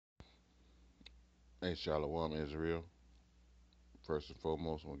Hey, Shalom, Israel. First and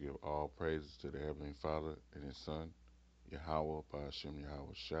foremost, I want to give all praises to the Heavenly Father and His Son, Yahweh, Ba'ashem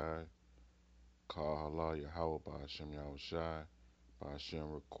Yahweh Shai. Call Allah, Yahweh, Ba'ashem Yahweh Shai.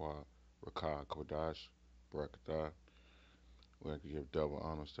 Ba'ashem Rakah Kodash, Barakatah. We have to give double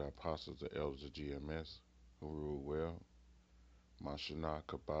honors to our apostles, the elders of GMS, who rule well. Mashana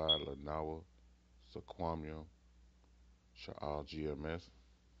Kabad, Lanawa, Saquamium, Sha'al GMS,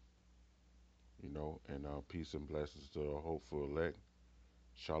 and peace and blessings to the hopeful elect.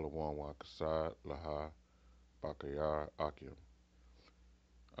 Shalom Wakasad, Laha, Bakayar, Akim.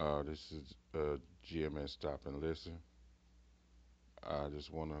 This is GMS Stop and Listen. I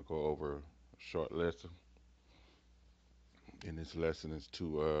just want to go over a short lesson. And this lesson is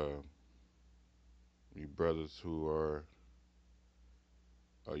to you brothers who are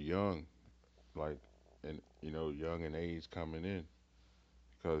young, like, and young in age coming in,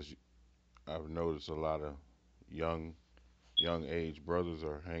 because I've noticed a lot of young age brothers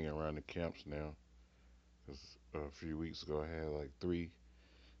are hanging around the camps now. Because a few weeks ago, I had like three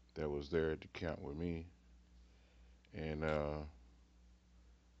that was there at the camp with me, and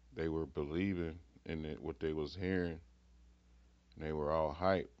they were believing in it, what they was hearing, and they were all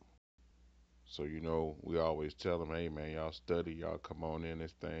hyped. So, we always tell them, hey, man, y'all study, y'all come on in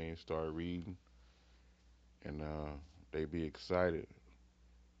this thing, start reading, and they be excited.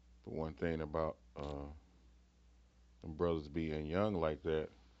 But one thing about them brothers being young like that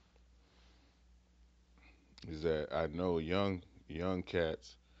is that I know young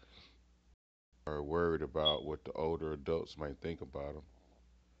cats are worried about what the older adults might think about them.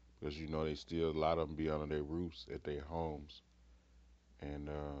 Because, they still, a lot of them be under their roofs at their homes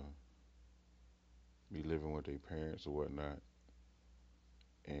and be living with their parents or whatnot.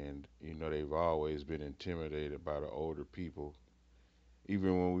 And, they've always been intimidated by the older people.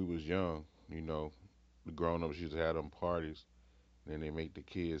 Even when we was young, the grown-ups used to have them parties. And then they make the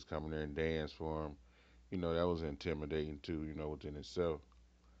kids come in there and dance for them. That was intimidating too, within itself.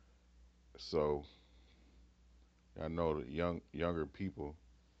 So I know that younger people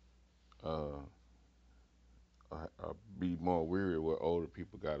uh, be more weary of what older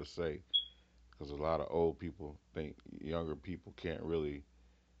people got to say, because a lot of old people think younger people can't really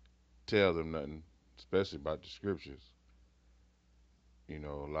tell them nothing, especially about the scriptures. A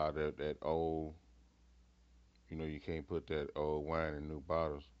lot of that old, you can't put that old wine in new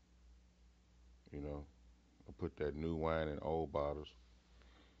bottles. You know, or put that new wine in old bottles.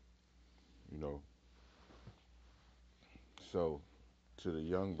 You know, so to the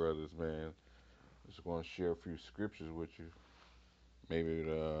young brothers, man, I just want to share a few scriptures with you. Maybe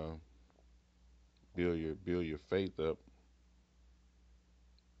to build your faith up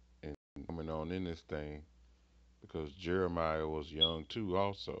and coming on in this thing, because Jeremiah was young too,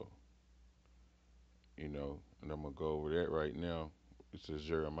 also. And I'm gonna go over that right now. It says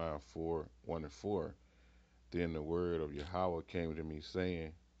Jeremiah 4:1-4. Then the word of Yahweh came to me,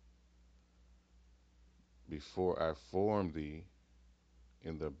 saying, before I formed thee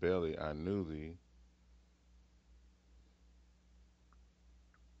in the belly, I knew thee,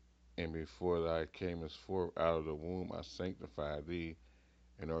 and before thou camest forth out of the womb, I sanctified thee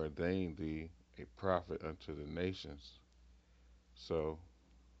and ordained thee a prophet unto the nations. So,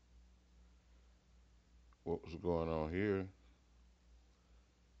 what was going on here?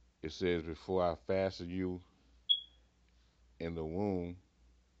 It says, before I fastened you in the womb,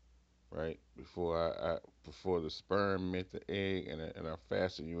 right? Before the sperm met the egg, and I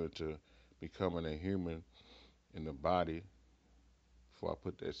fastened you into becoming a human in the body. Before I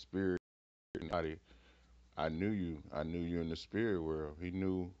put that spirit in the body, I knew you. I knew you in the spirit world. He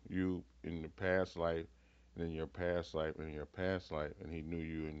knew you in the past life, and in your past life, and in your past life, and he knew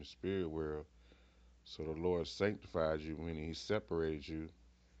you in the spirit world. So the Lord sanctified you, meaning he separated you,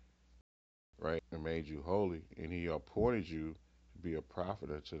 right, and made you holy, and he appointed you to be a prophet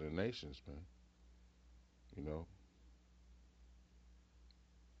unto the nations, man. You know,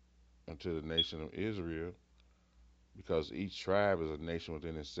 unto the nation of Israel, because each tribe is a nation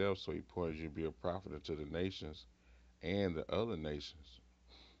within itself. So he appointed you to be a prophet unto the nations and the other nations,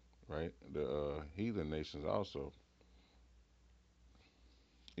 right? The heathen nations also.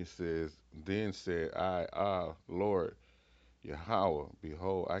 It says, then said I, Lord Yahweh,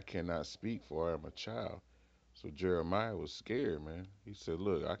 behold, I cannot speak, for I am a child. So Jeremiah was scared, man. He said,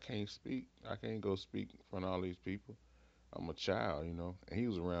 look, I can't speak. I can't go speak in front of all these people. I'm a child, And he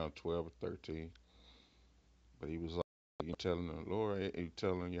was around 12 or 13. But he was like, telling the Lord, he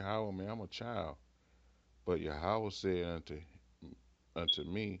telling Yahweh, man, I'm a child. But Yahweh said unto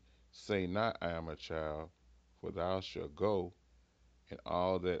me, say not, I am a child, for thou shalt go, and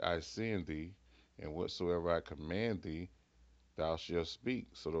all that I send thee And whatsoever I command thee, thou shalt speak.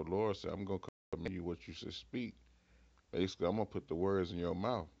 So the Lord said, I'm going to command you what you should speak. Basically, I'm going to put the words in your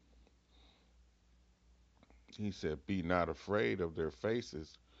mouth. He said, be not afraid of their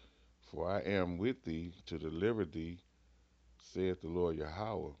faces, for I am with thee to deliver thee, saith the Lord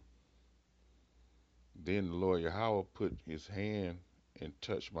Yahweh. Then the Lord Yahweh put his hand and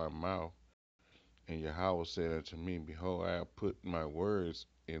touched my mouth. And Yahweh said unto me, behold, I have put my words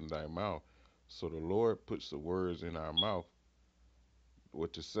in thy mouth. So the Lord puts the words in our mouth.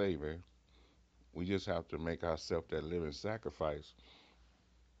 What to say, man? We just have to make ourselves that living sacrifice,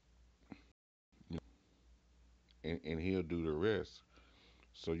 and he'll do the rest.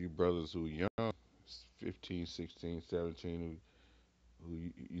 So you brothers who young, 15, 16, 17,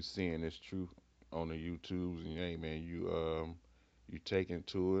 who you seeing this truth on the YouTubes, and hey man, you taking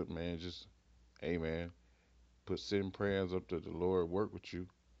to it, man. Just hey man, put send prayers up to the Lord, work with you,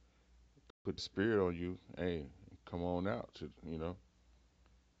 put the spirit on you. Hey, come on out to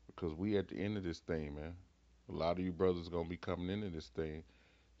because we at the end of this thing, man. A lot of you brothers gonna be coming into this thing,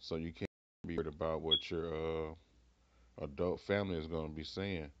 so you can't be worried about what your adult family is gonna be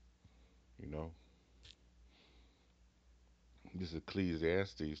saying. You know, this is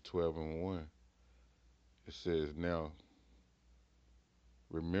Ecclesiastes 12:1. It says, "Now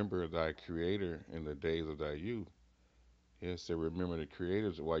remember thy Creator in the days of thy youth." It said, "Remember the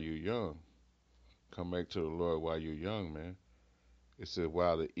Creators while you're young. Come back to the Lord while you're young, man." It said,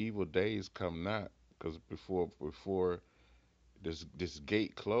 "While the evil days come not," because before this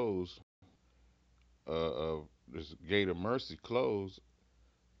gate closed, this gate of mercy closed,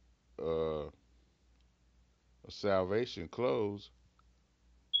 uh, salvation closed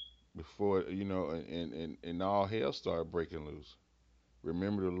before and all hell started breaking loose.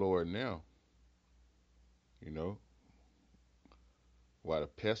 Remember the Lord now, you know, while the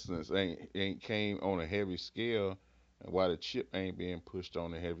pestilence ain't came on a heavy scale, and while the chip ain't being pushed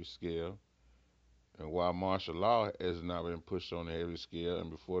on a heavy scale, and while martial law has not been pushed on a heavy scale,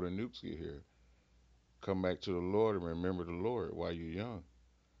 and before the nukes get here, come back to the Lord and remember the Lord while you're young.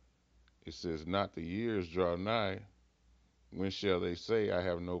 It says, "Not the years draw nigh, when shall they say, I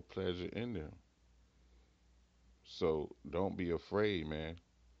have no pleasure in them?" So don't be afraid, man.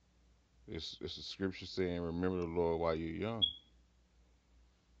 It's a scripture saying, remember the Lord while you're young.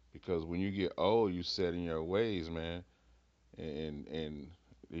 Because when you get old, you set in your ways, man. And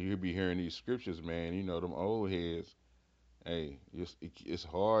you'll be hearing these scriptures, man. You know, them old heads, hey, it's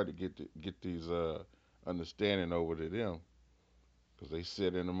hard to get these understanding over to them. Because they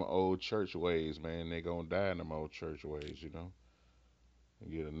sit in them old church ways, man. They going to die in them old church ways, you know.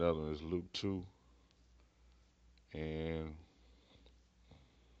 And get another one. It's Luke 2. And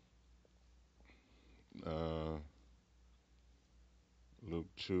uh, Luke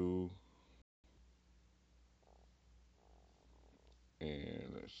 2.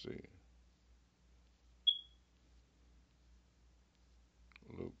 And let's see.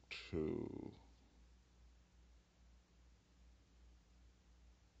 Luke 2.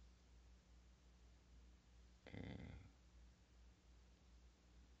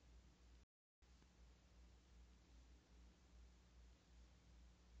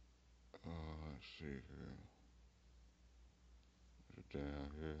 And let's see here.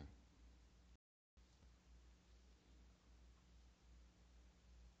 Down here.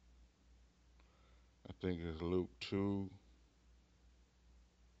 I think it's Luke 2.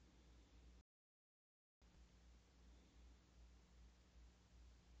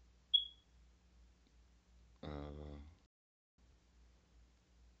 Uh,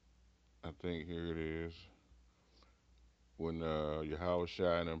 I think here it is. When Yahweh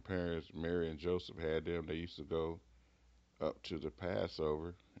Shai and them parents, Mary and Joseph, had them, they used to go up to the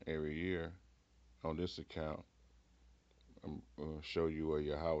Passover every year on this account. I'm going to show you where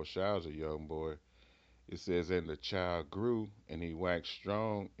Yahweh Shai was a young boy. It says, "And the child grew, and he waxed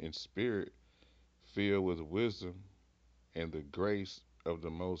strong in spirit, filled with wisdom, and the grace of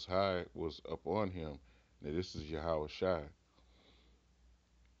the Most High was upon him." Now, this is Yahweh Shai.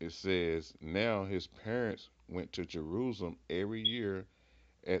 It says, "Now his parents went to Jerusalem every year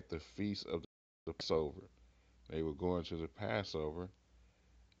at the feast of the Passover." They were going to the Passover.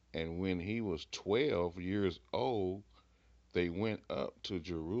 "And when he was 12 years old, they went up to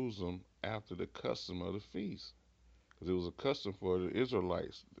Jerusalem after the custom of the feast." Because it was a custom for the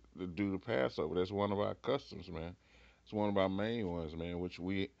Israelites to do the Passover. That's one of our customs, man. It's one of our main ones, man, which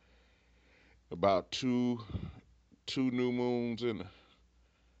we, about two new moons and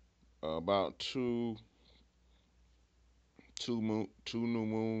about two new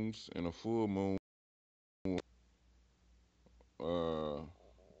moons and a full moon. Uh,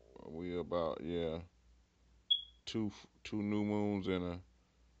 we about, yeah, two two new moons and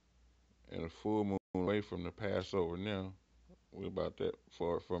a full moon away from the Passover now. We're about that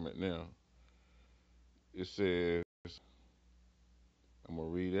far from it now. It says, I'm gonna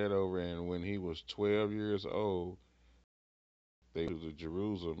read that over. And when he was 12 years old, they went to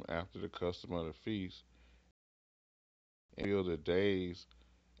Jerusalem after the custom of the feast, and filled the days.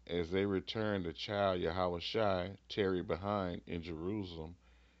 As they returned, the child Yahushua tarried behind in Jerusalem,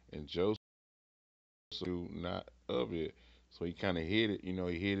 and Joseph knew not of it. So he kind of hid it, he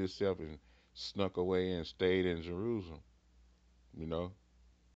hid himself and snuck away and stayed in Jerusalem, you know,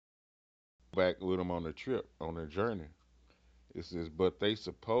 back with him on the trip, on the journey. It says, but they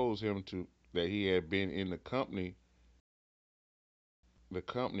supposed him to that he had been in the company. The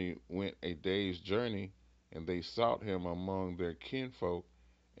company went a day's journey, and they sought him among their kinfolk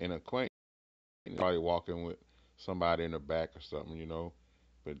and acquaintances. Probably walking with somebody in the back or something,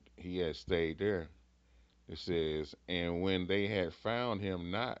 but he had stayed there. It says, and when they had found him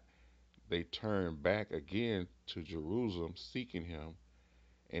not, they turned back again to Jerusalem seeking him.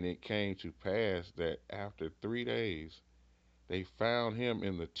 And it came to pass that after 3 days they found him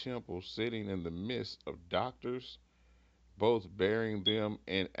in the temple, sitting in the midst of doctors, both bearing them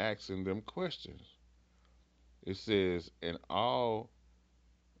and asking them questions. It says, and all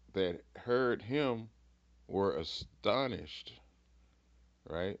that heard him were astonished,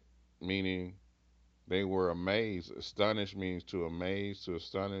 right? Meaning they were amazed. Astonished means to amaze, to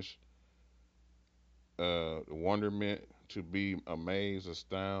astonish, wonderment, to be amazed,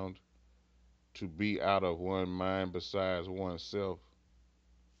 astound, to be out of one mind besides oneself.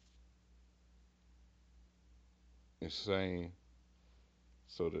 Insane.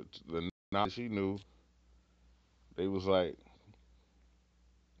 So the knowledge he knew, they was like,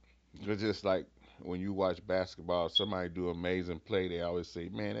 it's just like when you watch basketball, somebody do amazing play, they always say,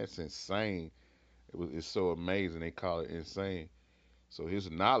 man, that's insane. It's so amazing. They call it insane. So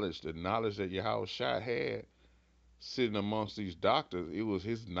his knowledge, the knowledge that Yahweh Shai had sitting amongst these doctors,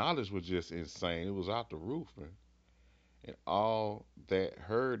 his knowledge was just insane. It was out the roof, man. And all that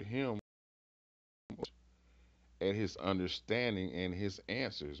heard him at his understanding and his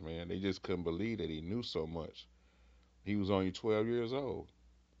answers, man. They just couldn't believe that he knew so much. He was only 12 years old.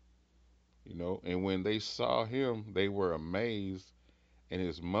 And when they saw him, they were amazed. And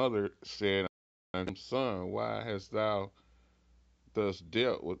his mother said unto him, son, why hast thou thus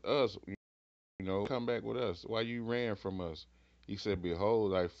dealt with us? Come back with us. Why you ran from us? He said,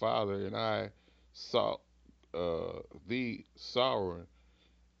 behold, thy father and I sought thee sorrowing.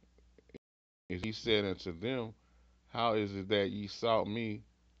 And he said unto them, how is it that ye sought me?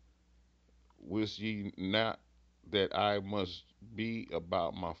 Wist ye not that I must be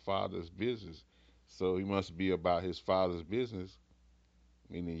about my father's business? So he must be about his father's business,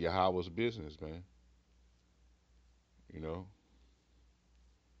 meaning Yahweh's business, man. You know,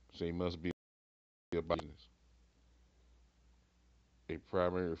 so he must be about business. A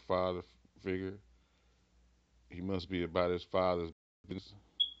primary father figure. He must be about his father's business.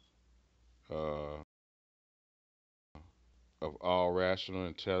 Uh, of all rational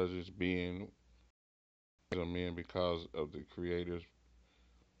intelligence being men because of the creator's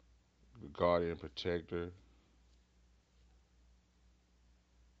guardian protector,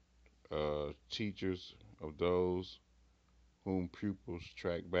 teachers of those whom pupils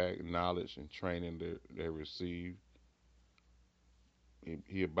track back knowledge and training they receive.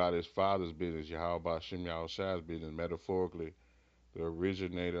 He about his father's business, Yahweh Shem Shai's business, metaphorically, the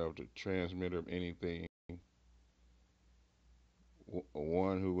originator of the transmitter of anything,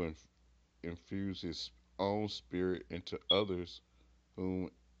 one who infused his own spirit into others, whom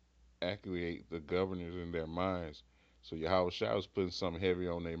actuate the governors in their minds. So Yahweh Shai was putting something heavy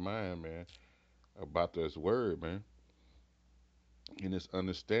on their mind, man, about this word, man, and his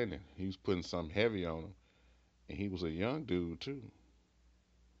understanding. He was putting something heavy on them. And he was a young dude too,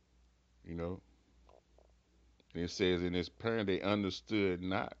 you know. And it says in his parent they understood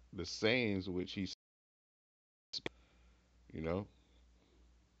not the sayings which he you know.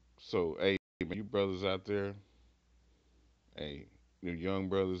 So hey man, you brothers out there, hey, you young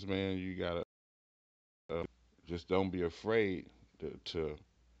brothers, man, you gotta just don't be afraid to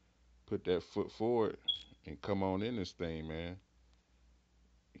put that foot forward and come on in this thing, man.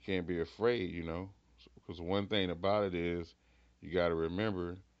 You can't be afraid, because one thing about it is you got to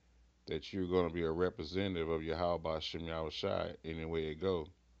remember that you're going to be a representative of Yahweh Shem Shai any way it go.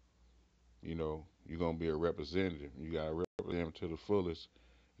 You're going to be a representative. You got to represent him to the fullest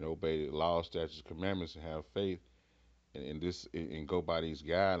and obey the law, statutes, commandments, and have faith and go by these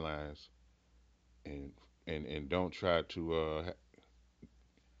guidelines and don't try to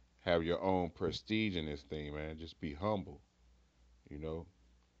have your own prestige in this thing, man. Just be humble, you know.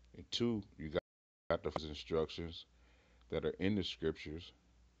 And two, you got the instructions that are in the scriptures,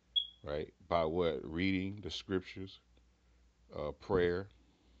 right? By what? Reading the scriptures, prayer,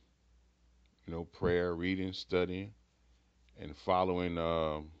 prayer, reading, studying, and following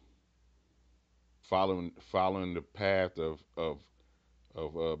the path of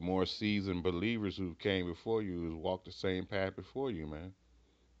more seasoned believers who came before you, who walked the same path before you, man.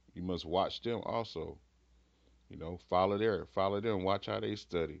 You must watch them also. Follow them, watch how they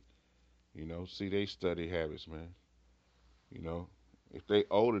study. See they study habits, man. You know, if they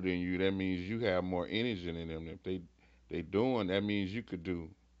older than you, that means you have more energy than them. If they doing, that means you could do.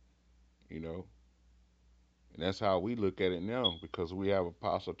 You know, and that's how we look at it now because we have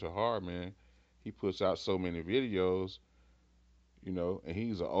Apostle Tahar, man. He puts out so many videos, and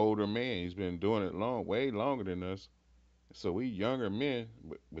he's an older man. He's been doing it way longer than us. So we younger men,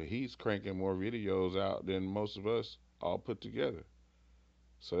 but he's cranking more videos out than most of us all put together.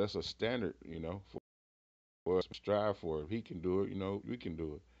 So that's a standard, for us to strive for. If he can do it, we can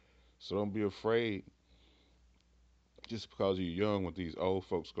do it. So don't be afraid just because you're young what these old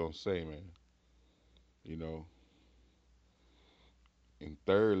folks gonna say, man. You know. And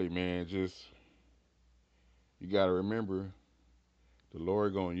thirdly, man, just you gotta remember the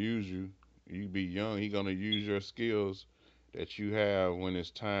Lord gonna use you. You be young, he gonna use your skills that you have when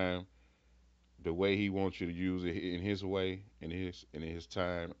it's time, the way he wants you to use it in his way, in his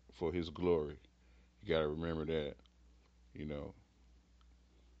time for his glory. You gotta remember that, you know.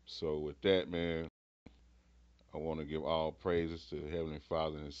 So with that, man, I want to give all praises to the Heavenly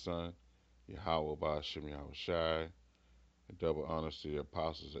Father and His Son, Yahweh Ba'ashem Yahweh Shai, and double honors to the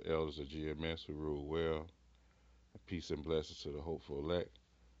apostles and elders of GMS who rule well, and peace and blessings to the hopeful elect.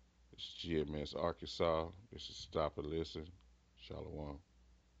 This is GMS Arkansas. This is Stop and Listen. Shalom.